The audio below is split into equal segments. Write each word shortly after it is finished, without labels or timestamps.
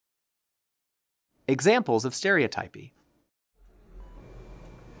Examples of stereotypy.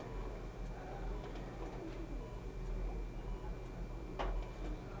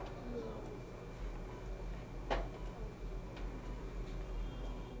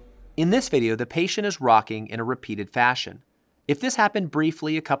 In this video, the patient is rocking in a repeated fashion. If this happened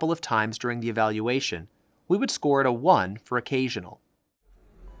briefly a couple of times during the evaluation, we would score it a 1 for occasional.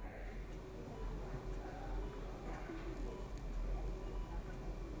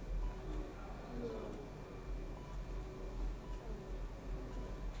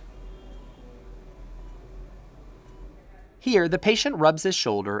 Here, the patient rubs his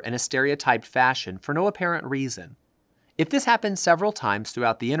shoulder in a stereotyped fashion for no apparent reason. If this happened several times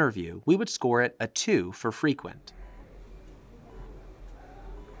throughout the interview, we would score it a 2 for frequent.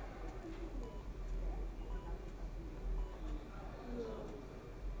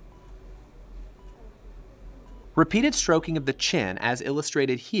 Repeated stroking of the chin, as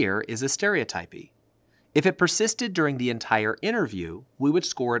illustrated here, is a stereotypy. If it persisted during the entire interview, we would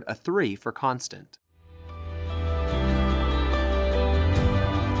score it a 3 for constant.